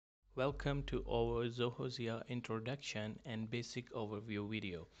Welcome to our Zoho Zia introduction and basic overview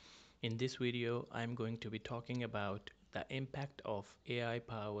video. In this video, I'm going to be talking about the impact of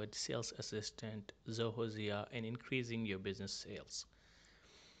AI-powered sales assistant Zoho Zia in increasing your business sales.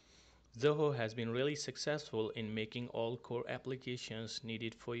 Zoho has been really successful in making all core applications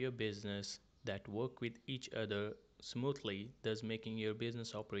needed for your business that work with each other smoothly, thus making your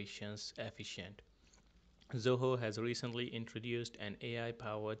business operations efficient. Zoho has recently introduced an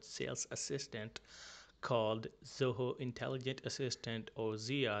AI-powered sales assistant called Zoho Intelligent Assistant or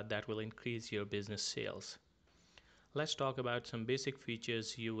Zia that will increase your business sales. Let's talk about some basic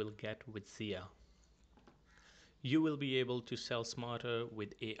features you will get with Zia. You will be able to sell smarter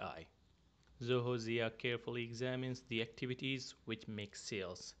with AI. Zoho Zia carefully examines the activities which make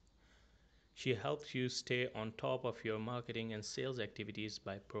sales. She helps you stay on top of your marketing and sales activities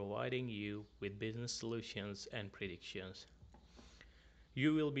by providing you with business solutions and predictions.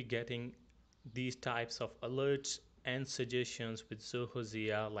 You will be getting these types of alerts and suggestions with Zoho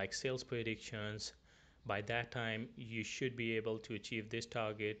Zia like sales predictions. By that time, you should be able to achieve this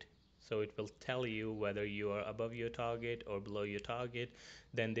target. So it will tell you whether you are above your target or below your target.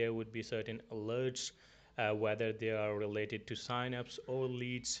 Then there would be certain alerts, whether they are related to signups or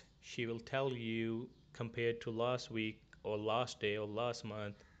leads. She will tell you compared to last week or last day or last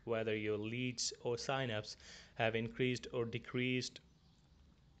month whether your leads or signups have increased or decreased.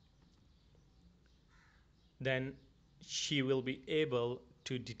 Then she will be able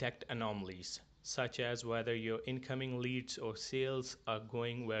to detect anomalies such as whether your incoming leads or sales are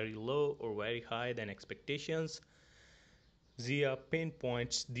going very low or very high than expectations. Zia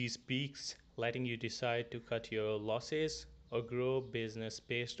pinpoints these peaks, letting you decide to cut your losses or grow business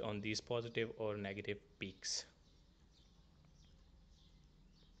based on these positive or negative peaks.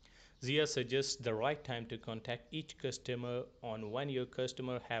 Zia suggests the right time to contact each customer on when your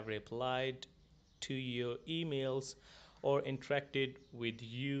customer have replied to your emails or interacted with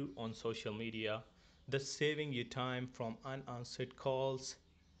you on social media, thus saving you time from unanswered calls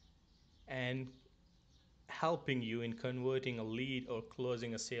and helping you in converting a lead or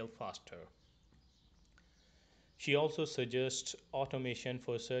closing a sale faster. She also suggests automation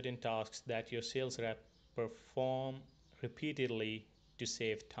for certain tasks that your sales rep perform repeatedly to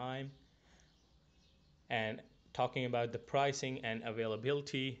save time. And talking about the pricing and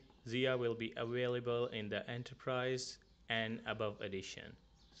availability, Zia will be available in the enterprise and above edition.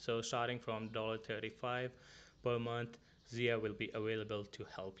 So starting from $35 per month, Zia will be available to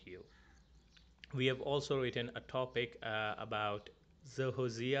help you. We have also written a topic about Zoho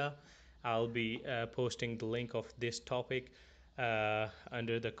Zia. I'll be posting the link of this topic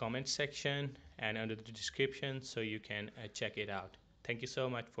under the comment section and under the description so you can check it out. Thank you so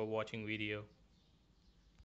much for watching video.